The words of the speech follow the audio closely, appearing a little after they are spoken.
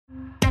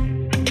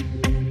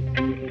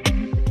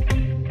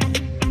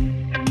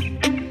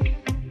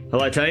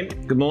Hello team,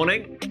 good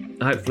morning.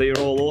 Hopefully you're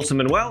all awesome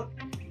and well.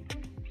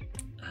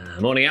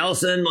 Morning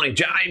Alison, morning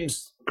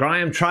James,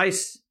 Graham,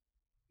 Trace,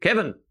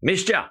 Kevin,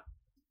 missed ya.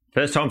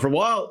 First time for a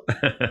while.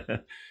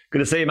 Good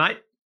to see you, mate.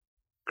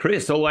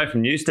 Chris, all the way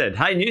from Newstead.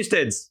 Hey,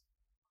 Newsteads.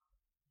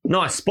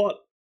 Nice spot,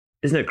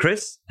 isn't it,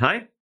 Chris?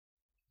 Hey?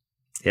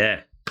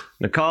 Yeah.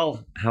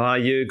 Nicole, how are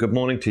you? Good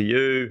morning to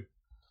you.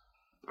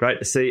 Great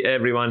to see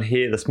everyone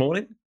here this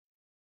morning.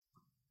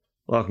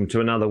 Welcome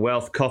to another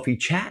Wealth Coffee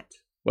Chat.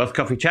 Wealth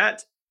Coffee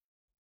Chat.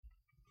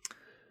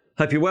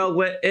 Hope you're well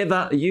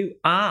wherever you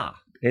are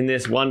in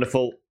this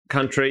wonderful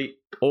country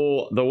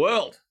or the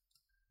world.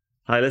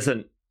 Hey,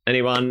 listen,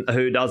 anyone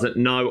who doesn't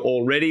know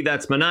already,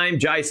 that's my name,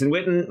 Jason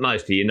Witten.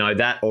 Most of you know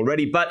that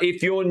already. But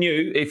if you're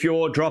new, if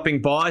you're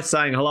dropping by,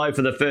 saying hello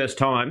for the first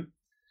time,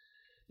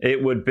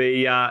 it would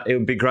be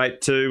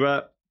great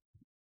to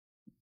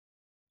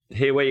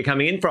hear where you're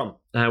coming in from,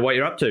 what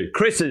you're up to.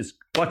 Chris is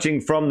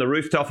watching from the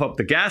rooftop of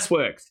the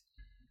gasworks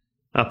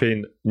up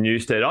in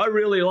Newstead. I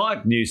really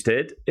like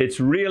Newstead. It's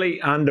really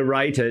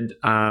underrated.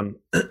 Well,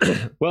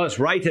 it's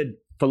rated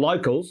for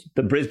locals.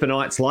 The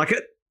Brisbaneites like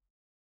it.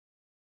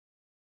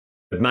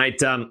 But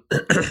mate,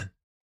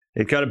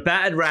 it got a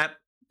bad rap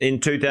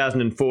in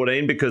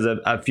 2014 because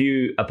a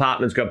few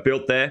apartments got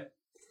built there.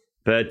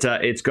 But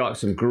it's got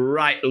some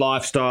great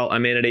lifestyle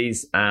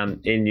amenities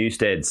in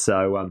Newstead.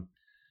 So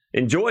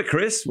enjoy,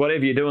 Chris,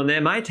 whatever you're doing there,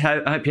 mate.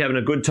 Hope you're having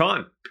a good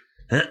time.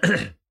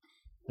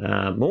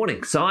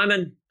 Morning,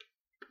 Simon.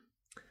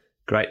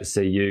 Great to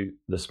see you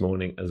this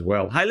morning as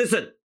well. Hey,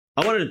 listen,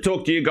 I wanted to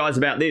talk to you guys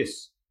about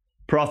this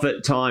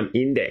Profit Time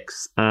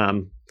Index.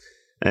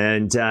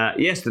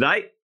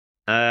 Yesterday,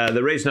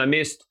 the reason I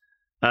missed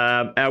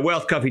our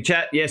Wealth Coffee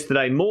Chat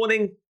yesterday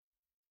morning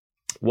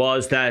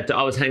was that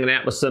I was hanging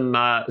out with some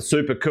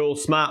super cool,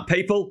 smart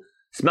people,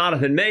 smarter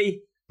than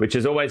me, which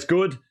is always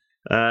good.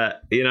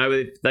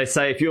 They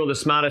say if you're the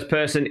smartest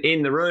person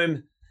in the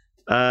room,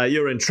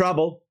 you're in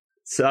trouble.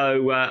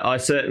 So I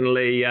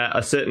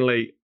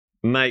certainly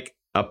make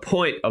a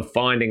point of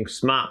finding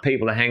smart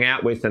people to hang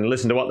out with and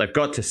listen to what they've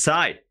got to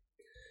say.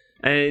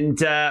 And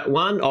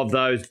one of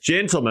those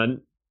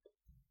gentlemen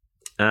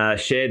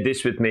shared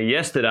this with me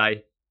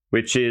yesterday,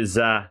 which is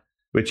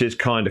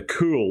kind of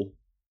cool.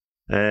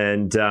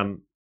 And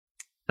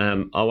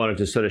I wanted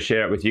to sort of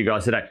share it with you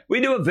guys today.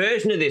 We do a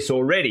version of this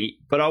already,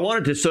 but I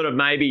wanted to sort of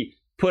maybe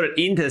put it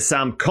into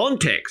some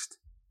context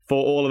for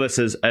all of us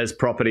as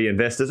property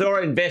investors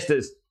or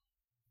investors,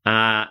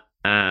 no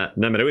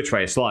matter which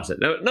way you slice it.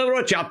 No matter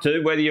what you're up to,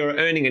 whether you're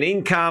earning an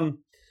income,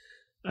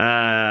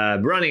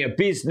 running a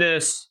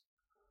business,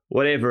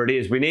 whatever it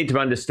is, we need to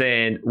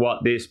understand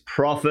what this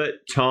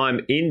Profit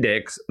Time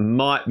Index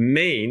might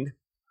mean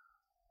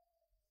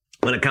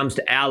when it comes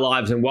to our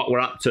lives and what we're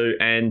up to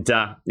and,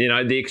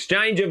 the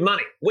exchange of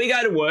money. We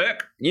go to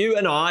work, you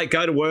and I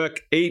go to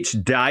work each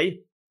day.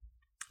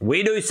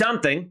 We do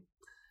something,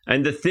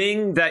 and the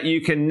thing that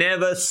you can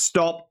never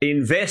stop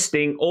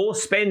investing or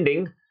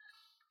spending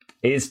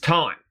is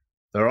time.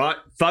 All right,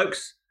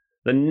 folks,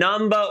 the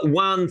number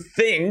one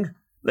thing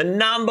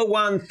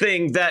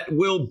that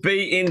will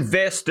be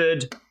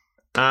invested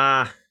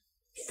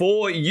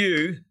for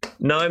you,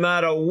 no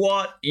matter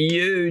what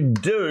you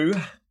do,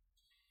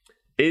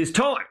 is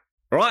time.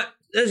 All right,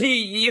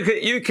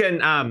 you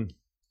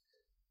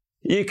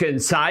can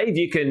save,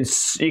 you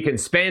can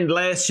spend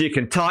less, you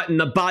can tighten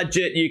the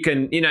budget, you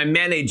can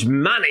manage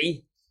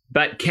money.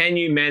 But can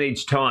you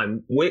manage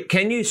time?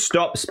 Can you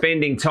stop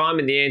spending time?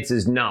 And the answer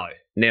is no,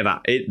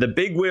 never. The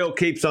big wheel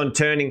keeps on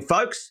turning,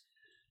 folks.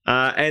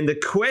 And the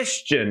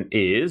question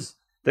is,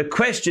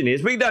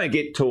 we don't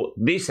get taught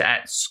this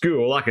at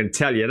school, I can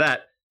tell you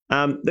that.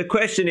 The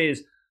question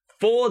is,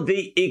 for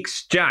the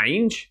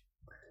exchange,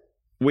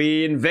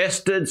 we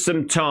invested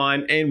some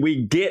time and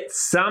we get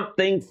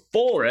something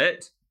for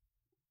it.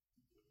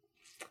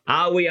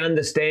 Are we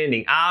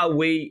understanding? Are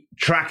we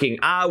tracking?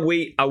 Are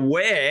we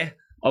aware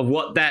of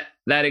what that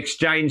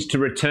exchange to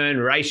return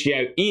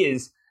ratio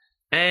is?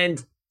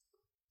 And,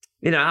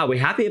 are we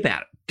happy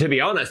about it? To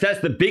be honest, that's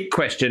the big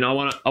question I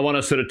want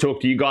to sort of talk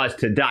to you guys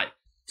today.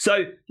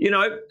 So,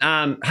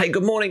 hey,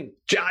 good morning,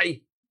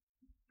 Jay.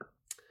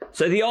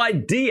 So the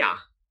idea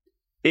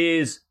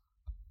is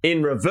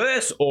in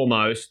reverse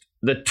almost,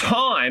 the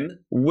time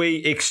we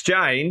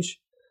exchange,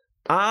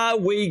 are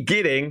we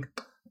getting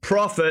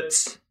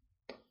profits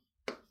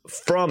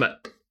from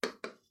it?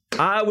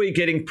 Are we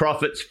getting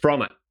profits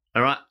from it?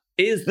 All right.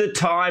 Is the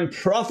time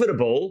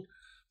profitable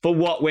for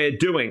what we're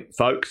doing,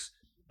 folks?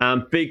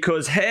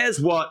 Because here's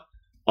what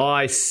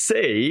I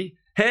see.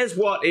 Here's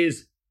what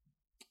is,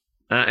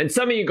 and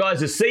some of you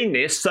guys have seen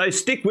this, so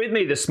stick with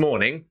me this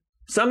morning.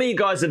 Some of you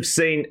guys have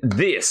seen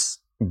this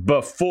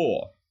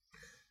before.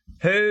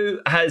 Who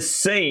has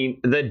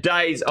seen the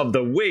days of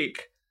the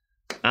week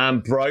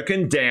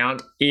broken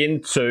down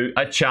into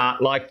a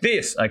chart like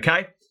this,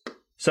 okay?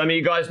 Some of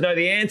you guys know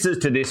the answers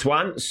to this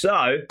one,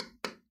 so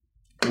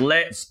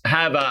let's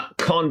have a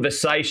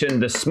conversation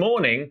this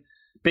morning,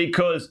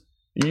 because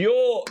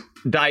your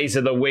days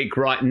of the week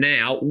right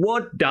now,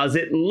 what does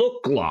it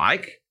look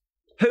like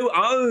Who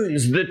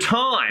owns the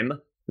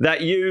time that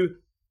you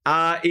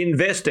are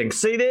investing?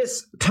 See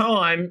this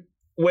time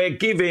we're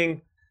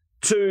giving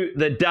to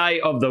the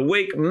day of the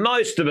week.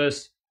 Most of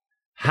us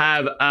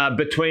have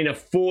between a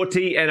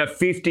 40 and a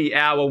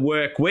 50-hour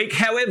work week.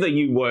 However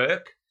you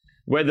work,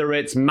 whether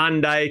it's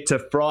Monday to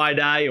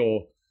Friday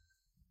or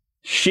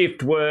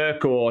shift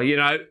work or,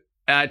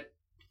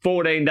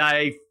 14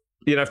 days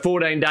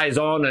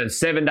on and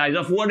 7 days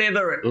off,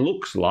 whatever it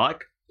looks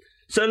like.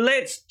 So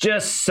let's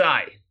just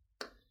say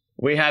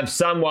we have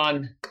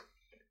someone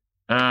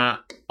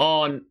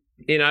on,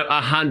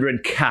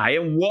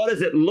 100K. And what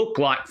does it look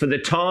like for the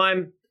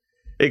time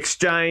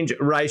exchange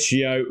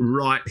ratio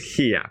right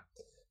here?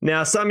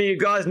 Now, some of you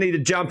guys need to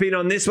jump in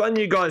on this one.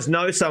 You guys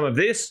know some of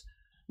this.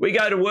 We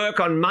go to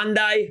work on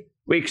Monday.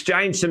 We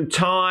exchange some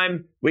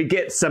time. We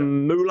get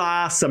some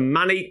moolah, some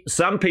money.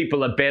 Some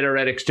people are better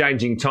at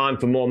exchanging time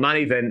for more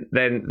money than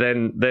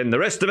the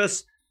rest of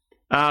us.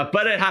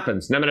 But it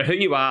happens. No matter who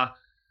you are,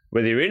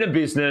 whether you're in a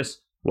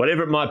business,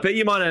 whatever it might be,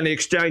 you might only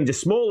exchange a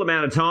small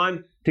amount of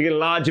time to get a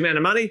large amount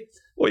of money,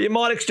 or you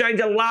might exchange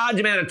a large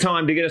amount of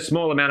time to get a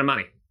small amount of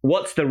money.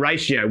 What's the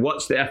ratio?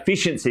 What's the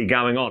efficiency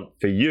going on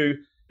for you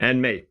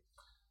and me?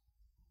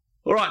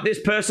 All right, this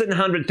person,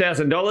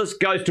 $100,000,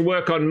 goes to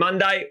work on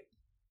Monday.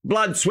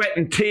 Blood, sweat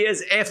and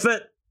tears,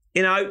 effort,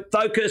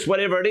 focus,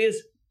 whatever it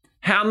is.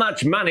 How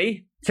much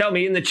money, tell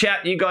me in the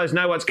chat, you guys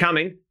know what's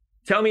coming.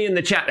 Tell me in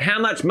the chat, how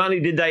much money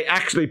did they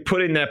actually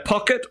put in their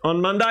pocket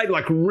on Monday?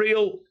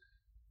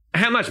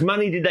 How much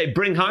money did they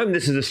bring home?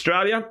 This is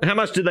Australia. How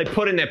much did they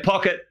put in their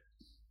pocket?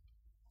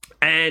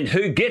 And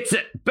who gets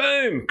it?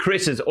 Boom!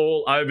 Chris is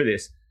all over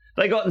this.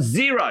 They got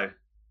 $0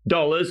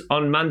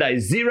 on Monday,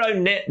 zero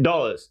net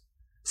dollars.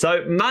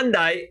 So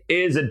Monday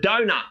is a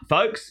donut,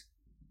 folks.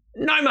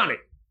 No money.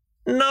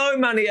 No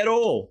money at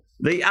all.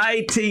 The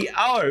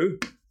ATO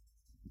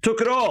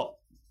took it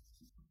all.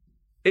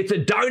 It's a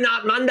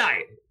donut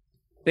Monday.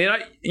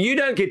 You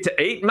don't get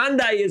to eat.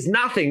 Monday is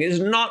nothing. It's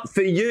not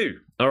for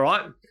you, all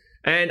right?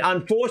 And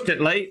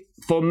unfortunately,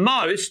 for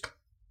most,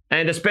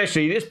 and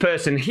especially this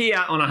person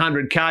here on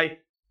 100K,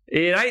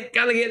 it ain't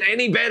going to get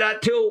any better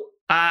till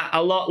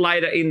a lot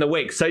later in the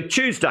week. So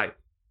Tuesday,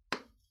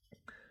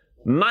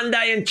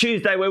 Monday and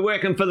Tuesday, we're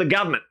working for the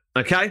government,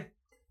 okay?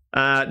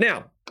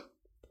 Now,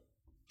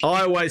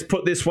 I always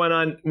put this one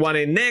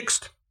in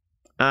next.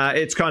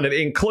 It's kind of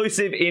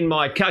inclusive in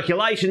my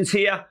calculations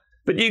here,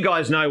 but you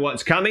guys know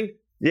what's coming.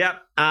 Yep.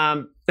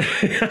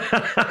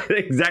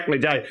 Exactly,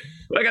 Jay.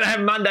 We're going to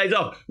have Mondays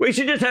off. We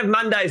should just have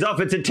Mondays off.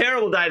 It's a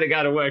terrible day to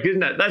go to work,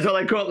 isn't it? That's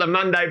why they call it the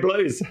Monday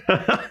blues.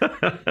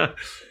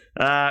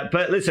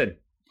 But listen,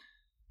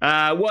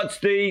 what's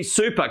the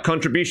super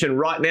contribution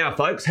right now,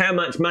 folks? How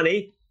much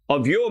money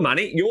of your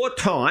money, your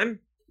time,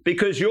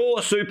 because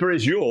your super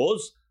is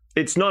yours,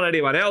 it's not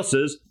anyone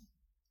else's.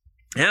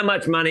 How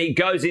much money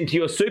goes into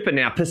your super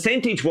now,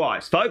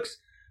 percentage-wise, folks?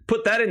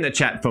 Put that in the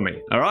chat for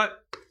me, all right?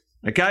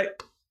 Okay.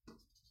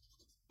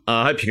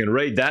 I hope you can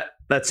read that.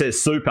 That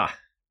says super.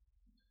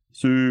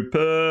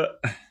 Super.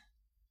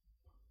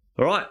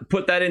 All right,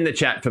 put that in the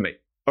chat for me.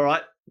 All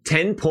right,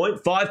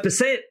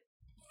 10.5%.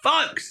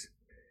 Folks,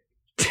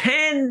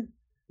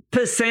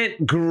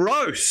 10%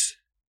 gross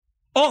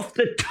off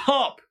the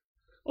top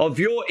of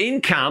your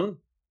income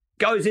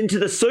goes into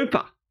the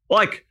super.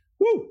 Like,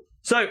 woo.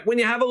 So when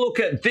you have a look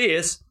at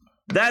this,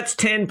 that's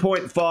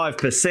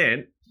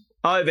 10.5%.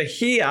 Over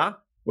here,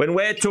 when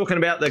we're talking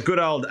about the good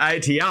old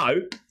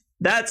ATO,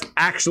 that's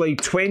actually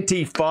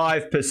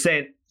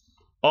 25%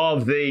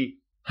 of the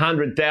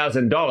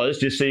 $100,000,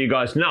 just so you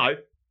guys know.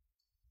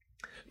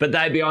 But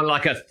they'd be on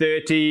like a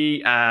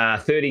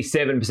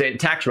 37%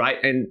 tax rate,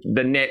 and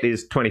the net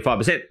is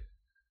 25%.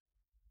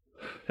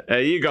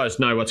 You guys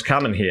know what's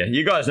coming here.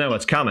 You guys know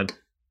what's coming,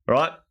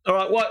 right? All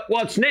right,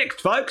 what's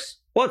next, folks?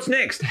 What's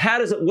next? How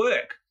does it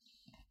work?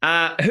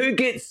 Who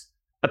gets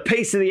a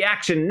piece of the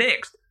action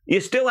next?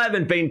 You still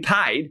haven't been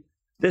paid.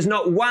 There's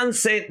not 1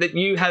 cent that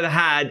you have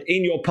had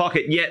in your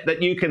pocket yet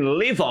that you can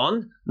live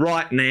on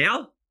right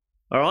now,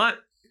 all right?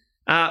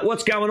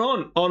 What's going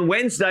on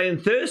Wednesday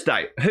and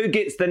Thursday? Who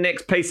gets the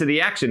next piece of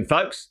the action,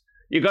 folks?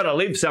 You've got to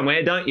live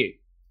somewhere, don't you?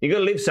 You've got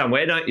to live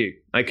somewhere, don't you?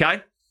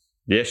 Okay?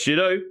 Yes, you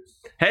do.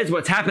 Here's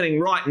what's happening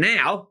right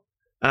now.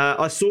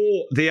 I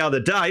saw the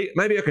other day,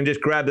 maybe I can just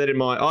grab that in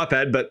my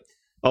iPad, but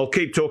I'll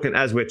keep talking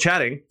as we're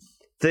chatting.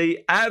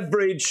 The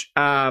average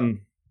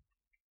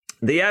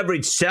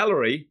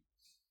salary,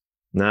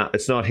 no,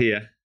 it's not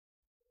here.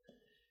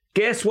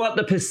 Guess what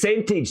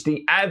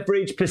the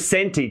average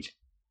percentage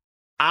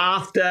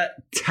after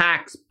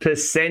tax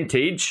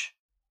percentage.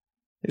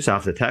 It's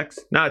after tax.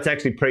 No, it's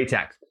actually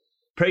pre-tax.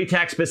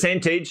 Pre-tax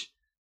percentage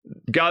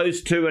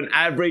goes to an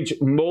average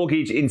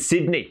mortgage in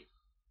Sydney.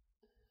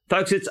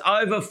 Folks, it's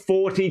over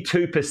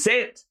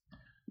 42%.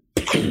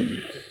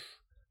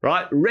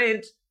 Right?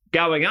 Rent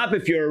going up.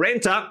 If you're a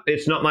renter,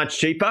 it's not much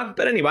cheaper.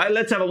 But anyway,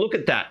 let's have a look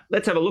at that.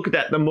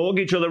 The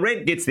mortgage or the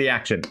rent gets the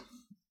action.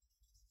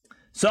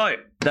 So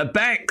the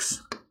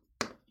banks,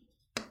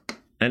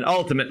 and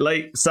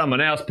ultimately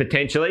someone else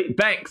potentially,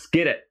 banks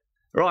get it.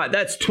 Right,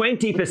 that's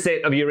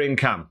 20% of your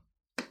income.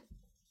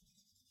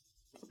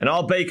 And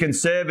I'll be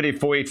conservative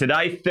for you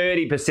today,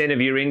 30%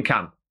 of your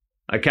income,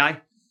 okay?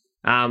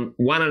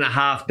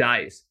 1.5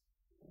 days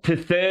to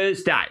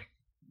Thursday,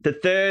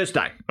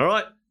 all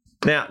right?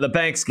 Now, the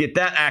banks get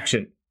that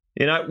action.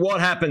 You know, what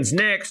happens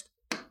next?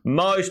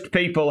 Most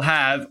people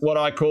have what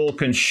I call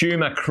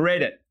consumer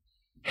credit,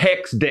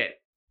 HECS debt,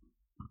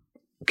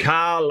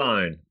 car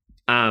loan,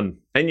 and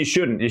you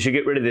shouldn't. You should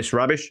get rid of this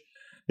rubbish.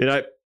 You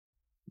know,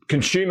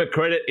 consumer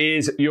credit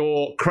is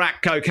your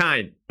crack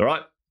cocaine, all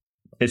right?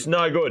 It's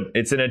no good.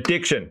 It's an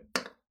addiction,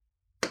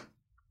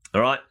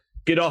 all right?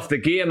 Get off the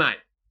gear, mate.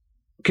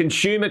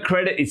 Consumer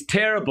credit is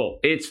terrible.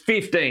 It's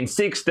 15,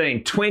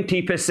 16,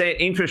 20%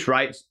 interest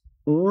rates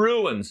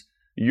ruins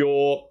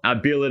your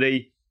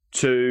ability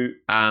to,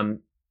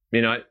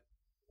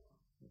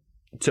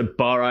 to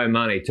borrow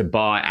money, to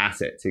buy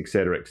assets,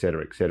 etc.,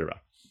 etc., etc.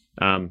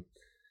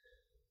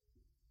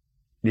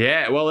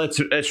 Yeah, well,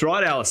 that's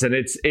right, Alison.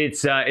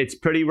 It's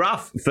pretty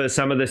rough for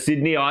some of the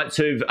Sydneyites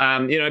who've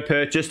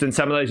purchased, and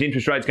some of those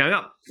interest rates going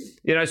up.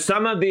 You know,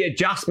 some of the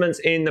adjustments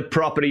in the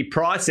property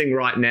pricing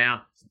right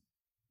now,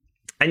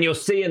 and you'll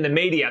see in the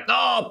media,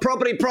 oh,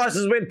 property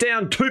prices went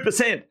down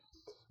 2%.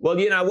 Well,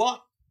 you know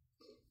what?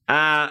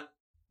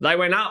 They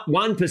went up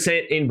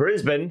 1% in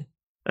Brisbane,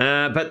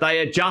 but they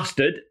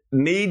adjusted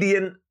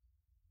median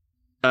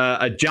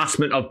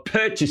adjustment of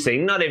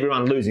purchasing. Not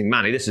everyone losing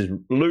money. This is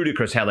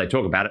ludicrous how they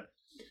talk about it.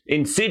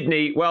 In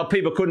Sydney, well,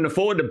 people couldn't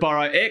afford to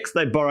borrow X.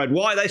 They borrowed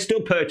Y. They still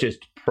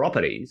purchased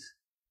properties,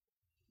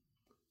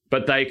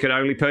 but they could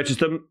only purchase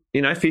them,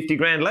 50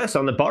 grand less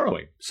on the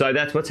borrowing. So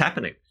that's what's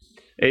happening.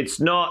 It's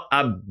not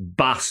a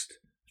bust,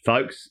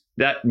 folks.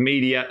 That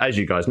media, as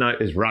you guys know,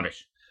 is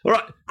rubbish. All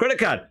right, credit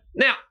card.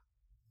 Now,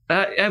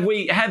 have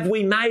we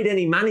made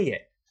any money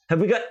yet?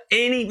 Have we got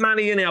any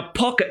money in our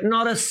pocket?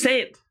 Not a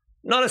cent.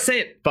 Not a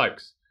cent,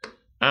 folks.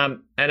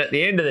 And at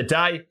the end of the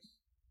day,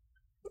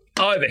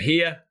 over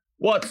here,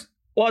 what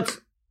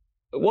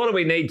do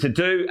we need to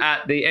do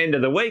at the end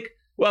of the week?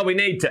 Well, we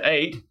need to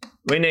eat.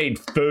 We need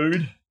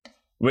food.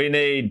 We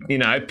need,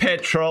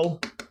 petrol.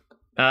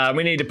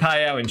 We need to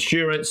pay our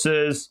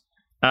insurances.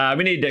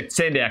 We need to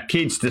send our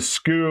kids to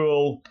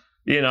school,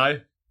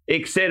 et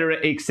cetera,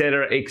 et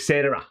cetera, et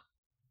cetera.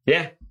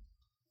 Yeah?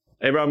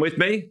 Everyone with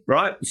me?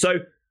 Right?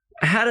 So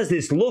how does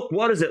this look?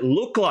 What does it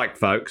look like,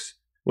 folks,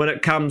 when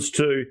it comes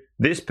to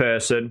this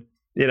person,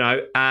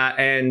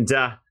 and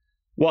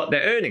what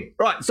they're earning?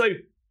 Right. So,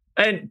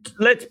 and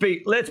let's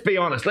be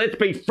honest. Let's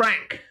be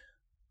Frank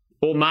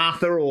or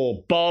Martha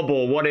or Bob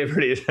or whatever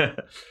it is.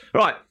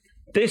 Right.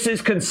 This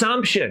is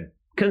consumption.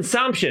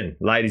 Consumption,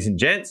 ladies and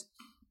gents.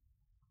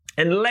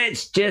 And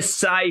let's just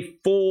say,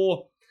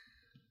 for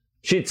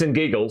shits and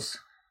giggles,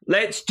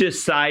 let's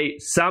just say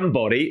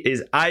somebody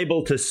is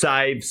able to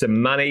save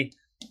some money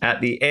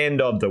at the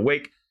end of the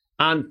week.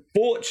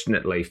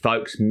 Unfortunately,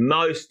 folks,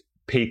 most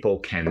people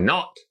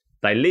cannot.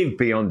 They live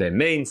beyond their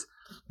means.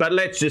 But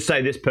let's just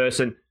say this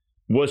person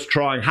was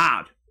trying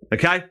hard,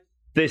 okay?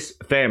 This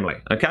family,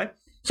 okay?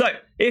 So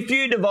if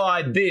you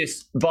divide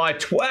this by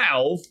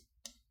 12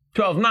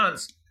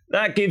 months,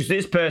 that gives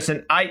this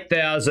person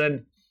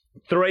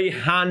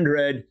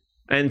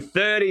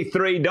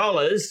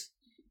 $8,333.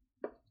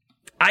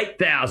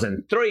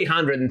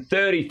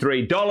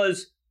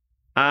 $8,333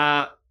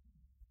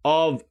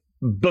 of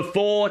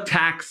before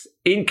tax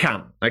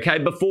income, okay?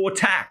 Before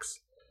tax.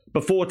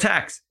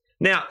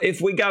 Now, if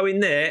we go in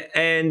there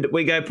and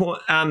we go,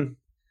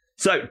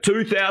 so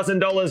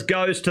 $2,000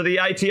 goes to the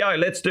ATO.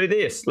 Let's do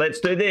this.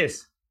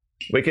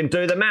 We can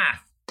do the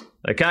math,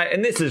 okay?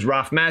 And this is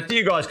rough math.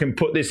 You guys can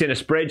put this in a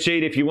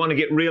spreadsheet if you want to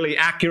get really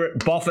accurate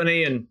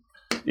boffiny and,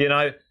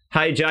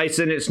 hey,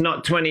 Jason, it's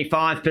not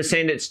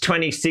 25%, it's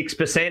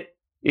 26%.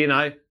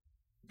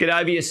 Get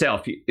over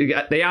yourself.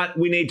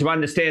 We need to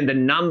understand the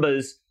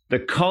numbers, the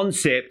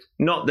concept,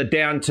 not the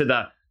down to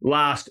the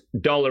last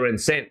dollar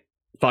and cent,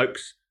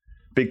 folks.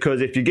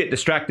 Because if you get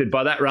distracted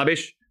by that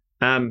rubbish,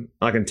 I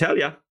can tell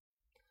you,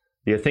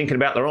 you're thinking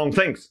about the wrong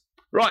things.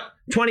 Right,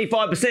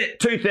 25%,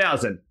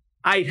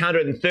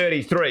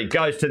 2,833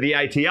 goes to the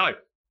ATO.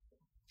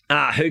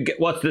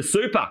 What's the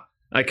super?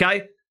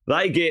 Okay,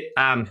 they get,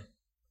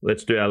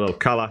 let's do our little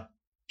colour.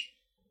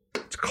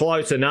 It's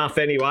close enough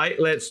anyway.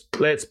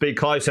 Let's be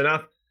close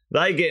enough.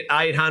 They get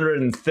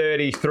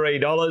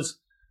 $833.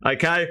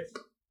 Okay,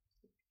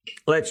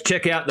 let's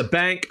check out the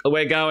bank.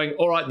 We're going,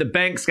 all right, the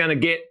bank's going to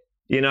get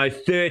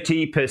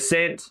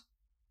 30%.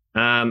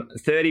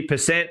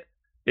 30%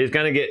 is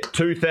going to get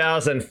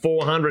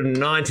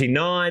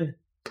 $2,499.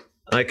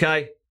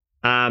 Okay.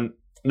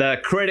 The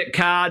credit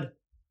card,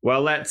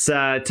 well, that's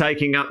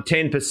taking up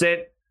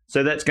 10%.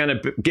 So that's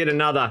going to get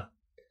another,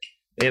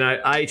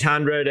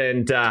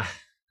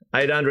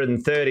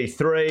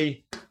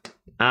 833.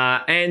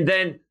 And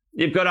then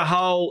you've got a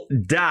whole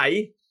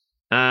day,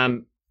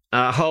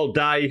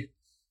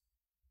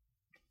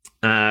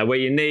 where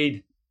you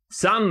need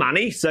some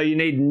money. So you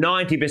need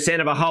 90%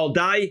 of a whole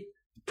day.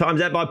 Times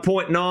that by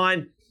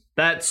 0.9.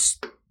 That's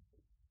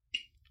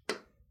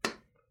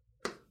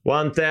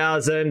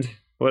 1,000.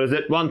 what is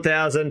it,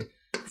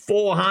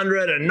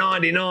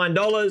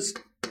 $1,499.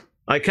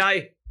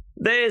 Okay,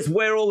 there's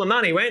where all the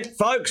money went,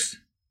 folks.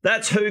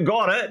 That's who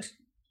got it.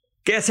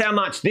 Guess how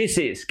much this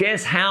is?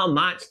 Guess how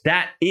much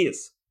that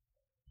is?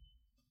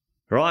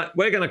 Right,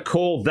 we're going to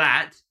call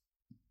that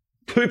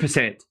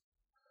 2%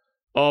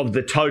 of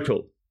the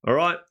total, all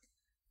right?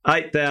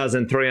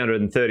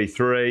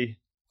 8,333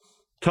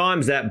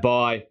 times that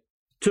by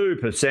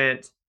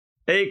 2%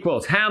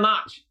 equals how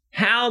much?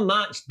 How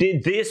much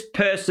did this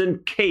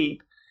person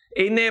keep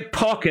in their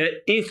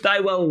pocket if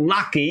they were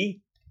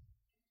lucky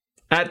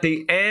at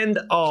the end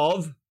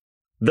of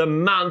the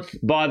month?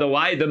 By the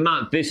way, the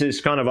month, this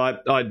is kind of, I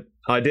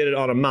did it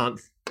on a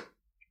month.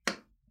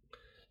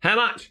 How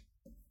much?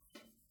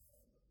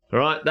 All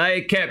right,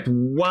 they kept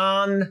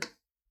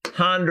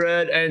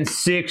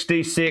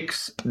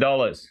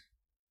 $166.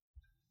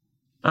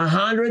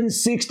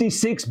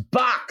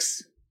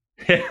 $166.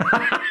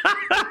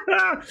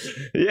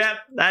 Yep,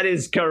 that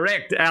is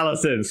correct,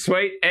 Alison.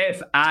 Sweet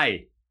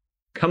F.A.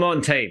 Come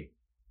on, team.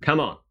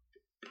 Come on.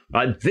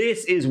 Right,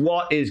 this is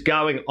what is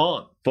going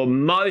on for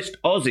most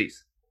Aussies,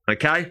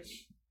 okay?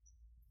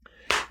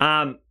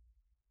 And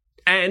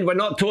we're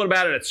not taught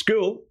about it at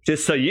school,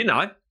 just so you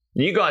know.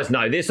 You guys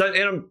know this, and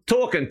I'm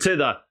talking to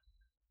the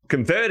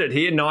converted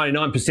here.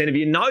 99% of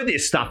you know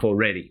this stuff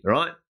already,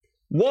 right?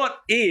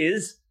 What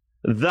is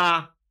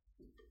the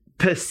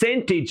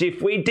percentage if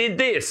we did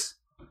this?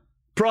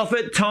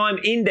 Profit time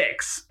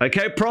index,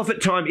 okay? Profit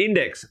time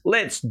index.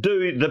 Let's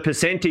do the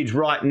percentage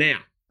right now,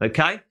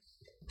 okay?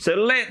 So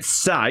let's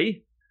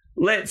say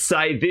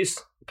this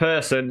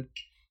person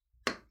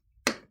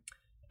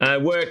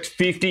worked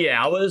 50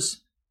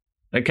 hours,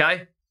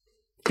 okay?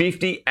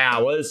 50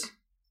 hours.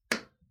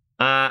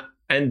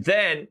 And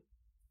then,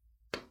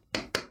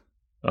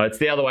 it's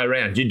the other way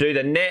around. You do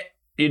the net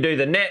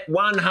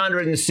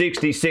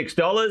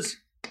 $166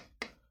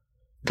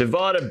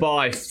 divided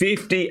by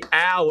 50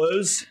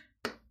 hours.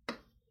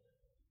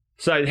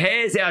 So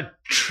here's our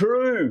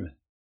true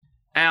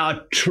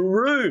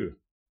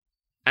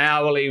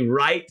hourly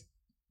rate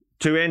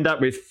to end up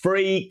with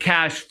free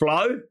cash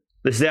flow.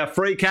 This is our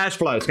free cash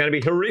flow. It's going to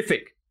be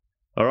horrific.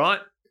 All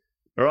right?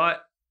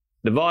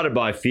 Divided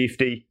by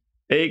 50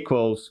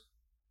 equals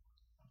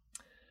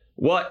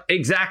what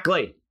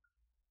exactly?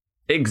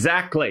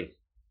 Exactly.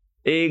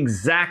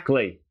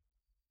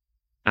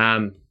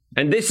 And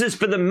this is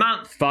for the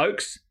month,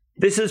 folks.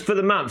 This is for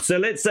the month. So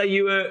let's say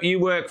you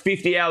work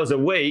 50 hours a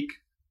week.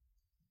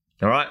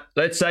 All right.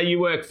 Let's say you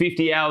work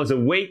 50 hours a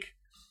week.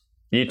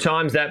 You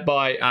times that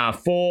by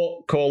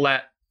 4, call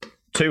that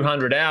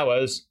 200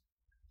 hours.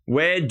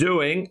 We're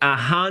doing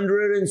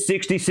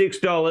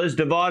 $166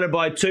 divided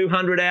by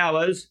 200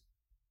 hours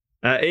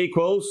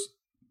equals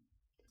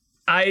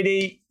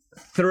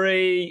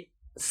 83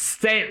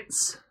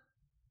 cents.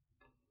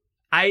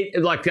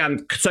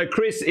 So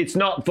Chris, it's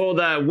not for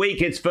the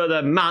week, it's for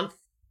the month.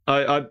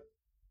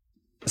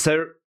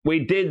 So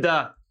we did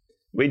the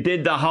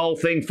whole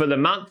thing for the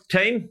month,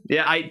 team.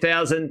 Yeah,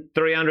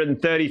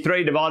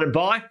 8,333 divided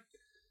by.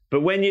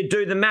 But when you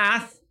do the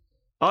math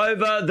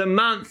over the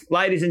month,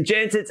 ladies and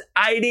gents, it's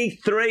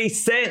 83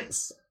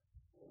 cents.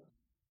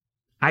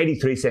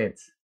 83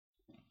 cents.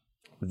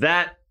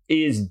 That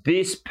is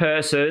this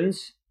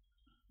person's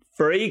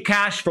free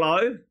cash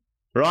flow,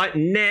 right?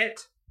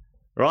 Net,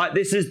 right?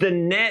 This is the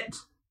net.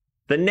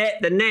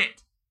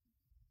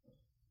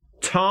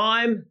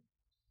 Time,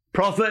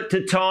 profit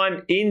to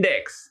time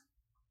index.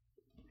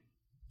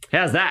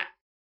 How's that?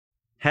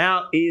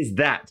 How is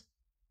that?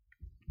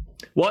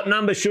 What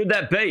number should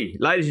that be,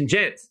 ladies and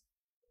gents?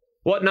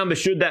 What number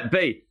should that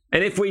be?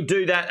 And if we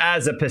do that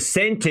as a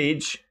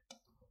percentage,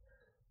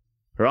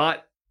 right?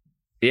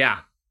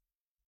 Yeah.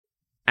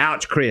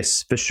 Ouch,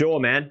 Chris, for sure,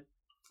 man.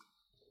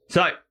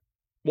 So,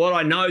 what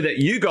I know that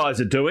you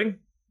guys are doing,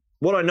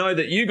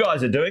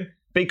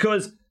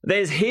 because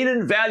there's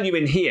hidden value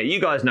in here.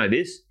 You guys know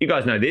this.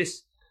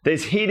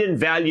 There's hidden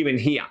value in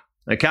here,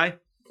 okay?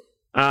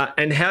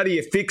 And how do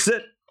you fix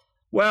it?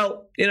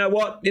 Well, you know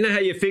what? You know how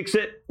you fix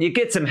it? You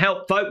get some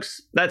help,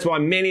 folks. That's why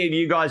many of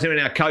you guys are in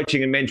our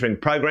coaching and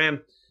mentoring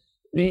program.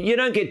 You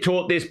don't get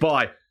taught this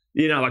by,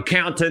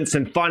 accountants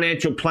and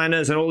financial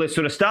planners and all this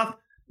sort of stuff.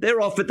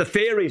 They're off at the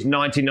fairies,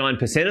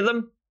 99% of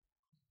them.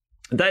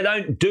 They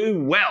don't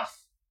do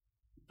wealth.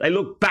 They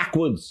look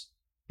backwards,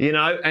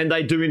 and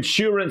they do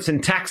insurance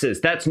and taxes.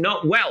 That's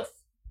not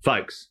wealth,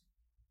 folks.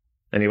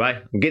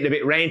 Anyway, I'm getting a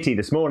bit ranty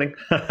this morning.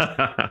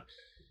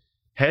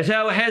 Here's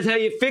how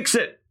you fix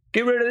it.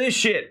 Get rid of this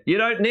shit. You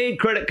don't need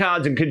credit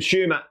cards and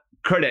consumer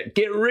credit.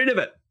 Get rid of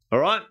it, all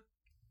right?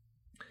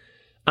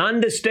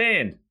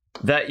 Understand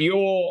that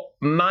your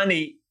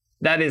money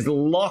that is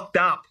locked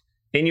up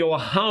in your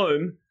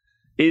home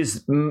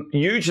is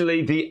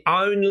usually the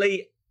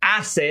only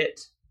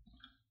asset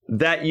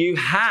that you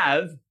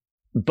have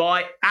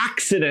by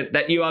accident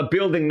that you are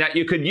building that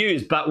you could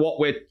use. But what are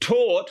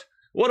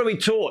we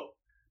taught?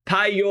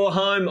 Pay your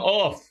home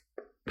off.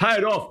 Pay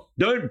it off.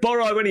 Don't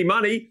borrow any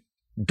money.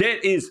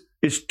 Debt is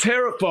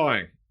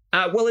terrifying.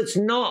 Well, it's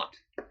not.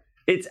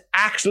 It's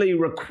actually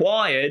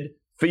required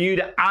for you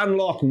to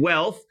unlock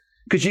wealth,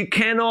 because you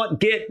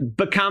cannot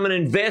become an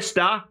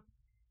investor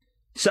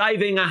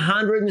saving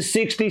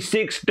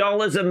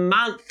 $166 a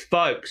month,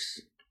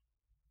 folks.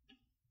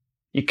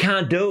 You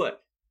can't do it.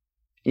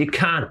 You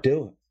can't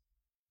do it.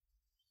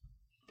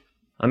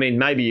 I mean,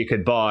 maybe you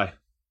could buy,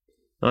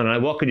 I don't know,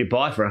 what could you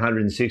buy for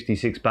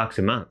 $166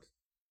 a month?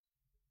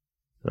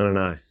 I don't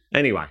know.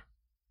 Anyway,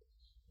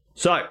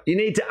 so you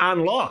need to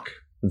unlock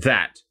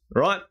that,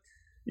 right?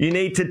 You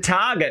need to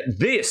target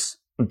this.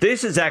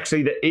 This is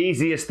actually the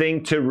easiest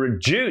thing to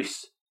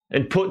reduce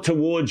and put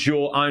towards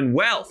your own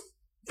wealth,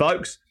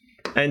 folks.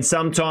 And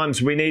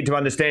sometimes we need to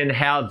understand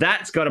how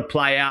that's got to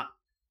play out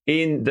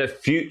in the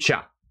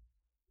future.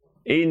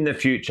 In the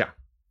future,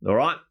 all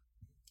right?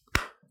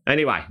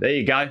 Anyway, there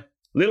you go.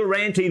 Little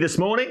ranty this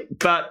morning,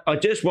 but I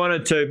just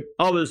wanted to,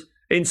 I was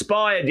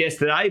inspired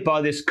yesterday by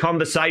this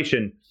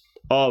conversation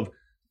of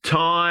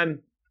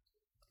time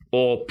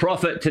or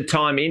profit to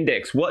time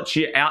index. What's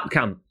your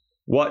outcome?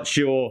 What's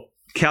your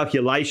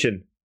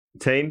calculation,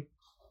 team?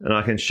 And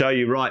I can show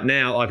you right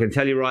now, I can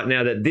tell you right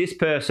now that this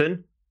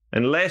person,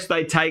 unless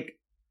they take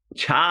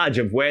charge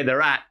of where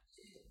they're at,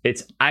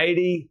 it's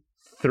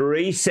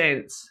 83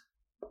 cents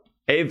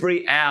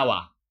every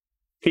hour,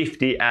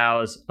 50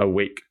 hours a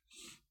week.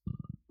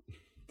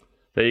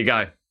 There you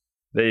go.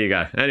 There you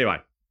go. Anyway,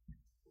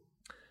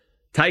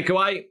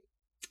 takeaway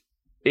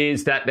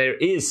is that there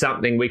is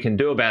something we can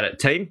do about it,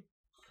 team.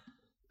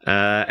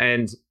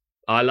 And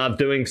I love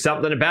doing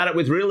something about it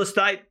with real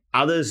estate.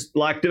 Others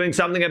like doing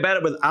something about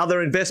it with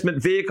other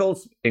investment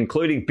vehicles,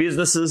 including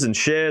businesses and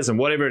shares and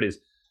whatever it is.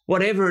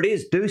 Whatever it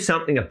is, do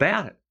something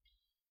about it.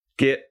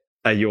 Get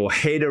your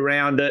head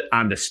around it,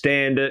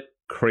 understand it,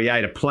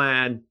 create a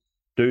plan,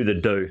 do the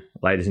do,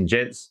 ladies and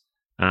gents.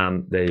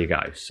 There you go.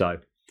 So,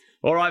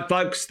 all right,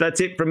 folks, that's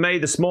it from me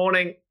this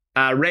morning.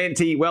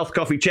 Ranty Wealth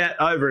Coffee Chat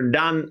over and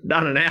done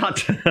and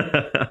out.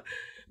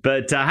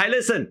 But hey,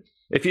 listen,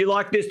 if you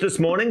like this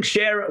morning,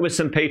 share it with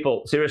some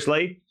people.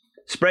 Seriously,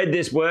 spread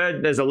this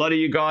word. There's a lot of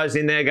you guys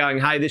in there going,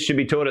 hey, this should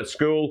be taught at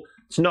school.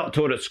 It's not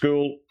taught at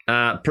school.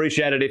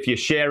 Appreciate it if you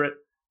share it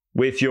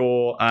with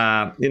your,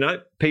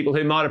 people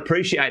who might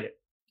appreciate it.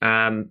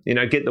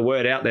 Get the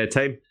word out there,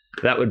 team.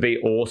 That would be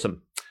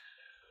awesome.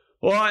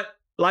 All right,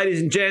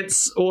 ladies and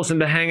gents, awesome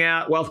to hang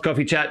out. Wealth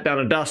Coffee Chat done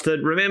and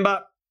dusted.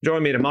 Remember,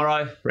 join me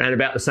tomorrow around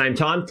about the same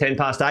time,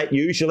 8:10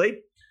 usually.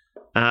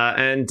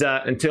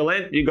 Until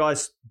then, you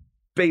guys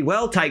be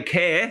well, take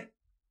care.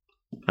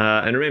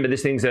 And remember,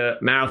 this thing's a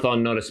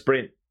marathon, not a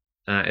sprint.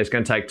 It's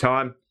going to take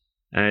time.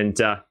 And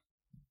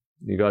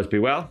you guys be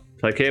well.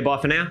 Take care. Bye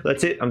for now.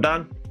 That's it. I'm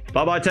done.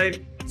 Bye-bye,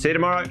 team. See you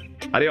tomorrow.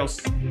 Adios.